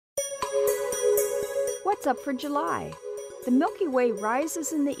What's up for July? The Milky Way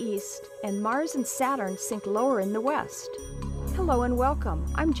rises in the east, and Mars and Saturn sink lower in the west. Hello and welcome.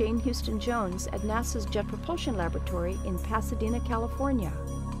 I'm Jane Houston Jones at NASA's Jet Propulsion Laboratory in Pasadena, California.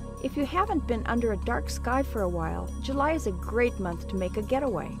 If you haven't been under a dark sky for a while, July is a great month to make a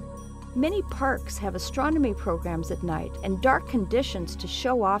getaway. Many parks have astronomy programs at night and dark conditions to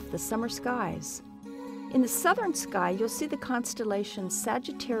show off the summer skies. In the southern sky, you'll see the constellations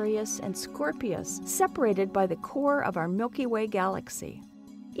Sagittarius and Scorpius separated by the core of our Milky Way galaxy.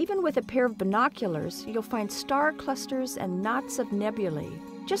 Even with a pair of binoculars, you'll find star clusters and knots of nebulae.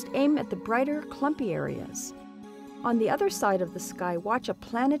 Just aim at the brighter, clumpy areas. On the other side of the sky, watch a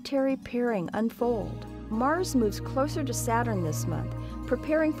planetary pairing unfold. Mars moves closer to Saturn this month,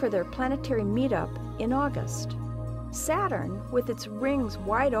 preparing for their planetary meetup in August. Saturn, with its rings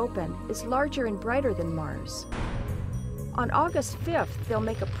wide open, is larger and brighter than Mars. On August 5th, they'll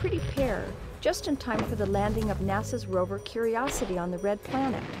make a pretty pair, just in time for the landing of NASA's rover Curiosity on the Red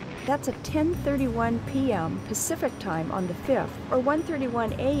Planet. That's at 10:31 p.m. Pacific Time on the 5th, or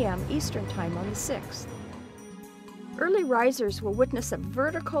 1:31 a.m. Eastern Time on the 6th. Early risers will witness a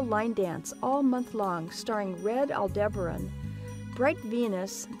vertical line dance all month long, starring red Aldebaran, bright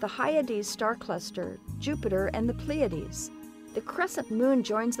Venus, the Hyades star cluster, Jupiter, and the Pleiades. The crescent moon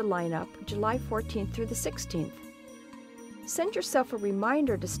joins the lineup July 14th through the 16th. Send yourself a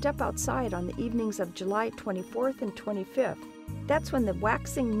reminder to step outside on the evenings of July 24th and 25th. That's when the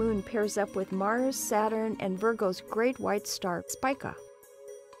waxing moon pairs up with Mars, Saturn, and Virgo's great white star, Spica.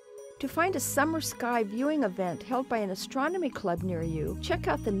 To find a summer sky viewing event held by an astronomy club near you, check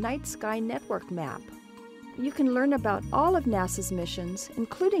out the Night Sky Network map. You can learn about all of NASA's missions,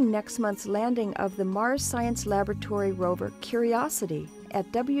 including next month's landing of the Mars Science Laboratory rover Curiosity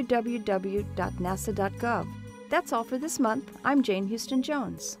at www.nasa.gov. That's all for this month. I'm Jane Houston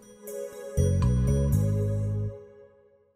Jones.